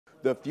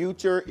The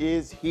future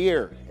is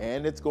here,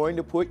 and it's going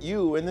to put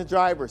you in the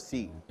driver's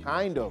seat,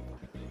 kind of.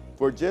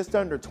 For just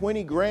under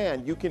 20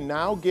 grand, you can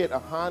now get a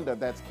Honda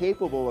that's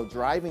capable of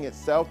driving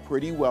itself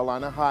pretty well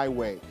on a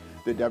highway.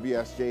 The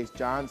WSJ's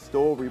John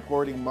Stoll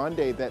reporting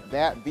Monday that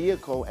that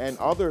vehicle and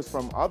others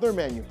from other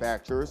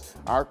manufacturers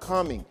are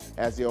coming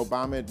as the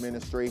Obama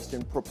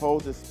administration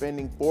proposes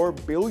spending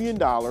 $4 billion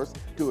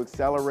to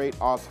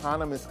accelerate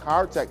autonomous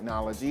car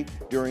technology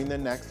during the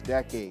next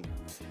decade.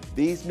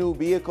 These new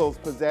vehicles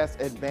possess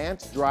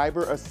advanced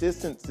driver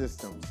assistance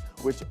systems,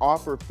 which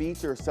offer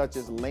features such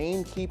as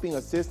lane keeping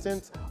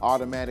assistance,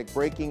 automatic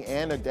braking,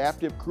 and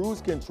adaptive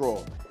cruise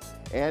control.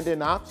 And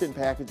in option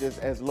packages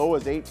as low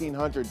as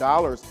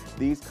 $1,800,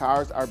 these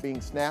cars are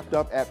being snapped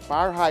up at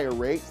far higher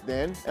rates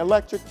than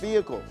electric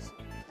vehicles.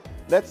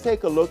 Let's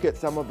take a look at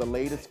some of the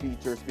latest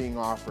features being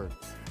offered.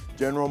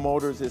 General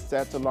Motors is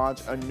set to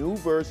launch a new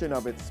version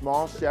of its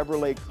small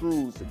Chevrolet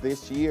Cruze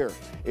this year.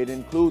 It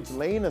includes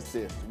lane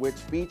assist, which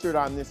featured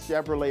on this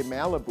Chevrolet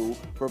Malibu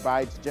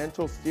provides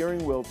gentle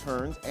steering wheel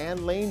turns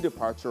and lane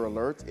departure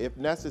alerts if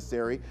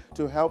necessary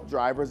to help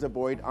drivers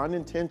avoid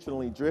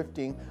unintentionally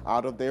drifting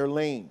out of their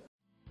lane.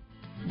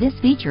 This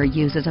feature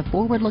uses a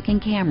forward-looking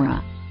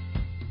camera.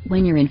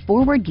 When you're in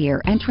forward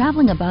gear and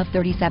traveling above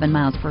 37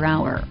 miles per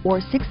hour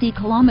or 60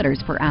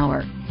 kilometers per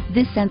hour,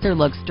 this sensor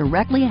looks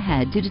directly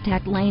ahead to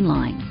detect lane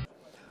lines.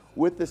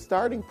 With the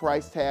starting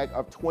price tag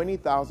of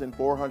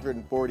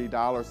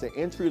 $20,440, the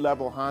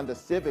entry-level Honda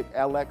Civic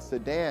LX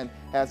sedan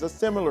has a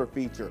similar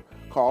feature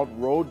called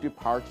road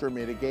departure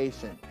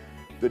mitigation.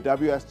 The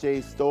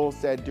WSJ's Stoll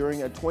said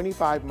during a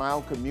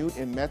 25-mile commute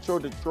in Metro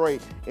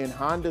Detroit in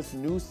Honda's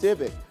new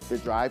Civic, the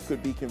drive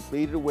could be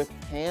completed with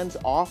hands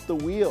off the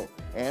wheel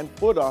and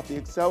foot off the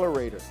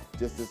accelerator,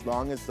 just as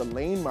long as the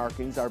lane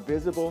markings are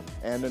visible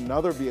and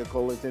another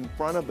vehicle is in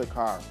front of the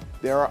car.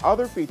 There are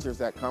other features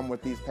that come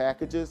with these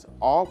packages,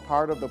 all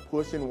part of the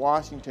push in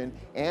Washington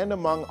and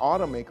among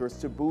automakers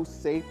to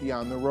boost safety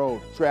on the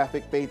road.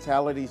 Traffic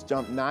fatalities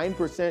jumped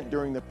 9%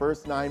 during the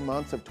first 9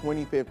 months of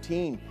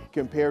 2015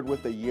 compared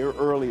with a year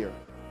earlier.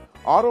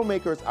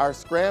 Automakers are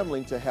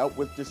scrambling to help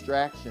with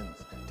distractions.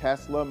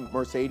 Tesla,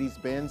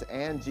 Mercedes-Benz,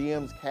 and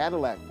GM's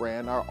Cadillac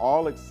brand are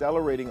all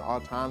accelerating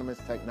autonomous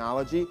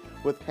technology,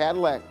 with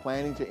Cadillac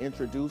planning to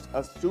introduce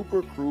a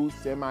Super Cruise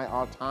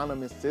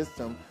semi-autonomous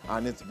system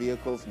on its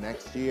vehicles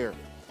next year.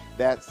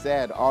 That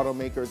said,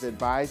 automakers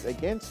advise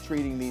against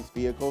treating these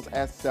vehicles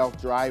as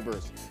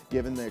self-drivers,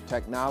 given their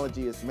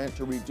technology is meant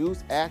to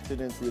reduce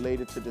accidents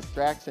related to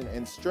distraction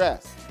and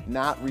stress,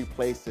 not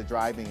replace the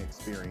driving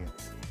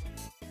experience.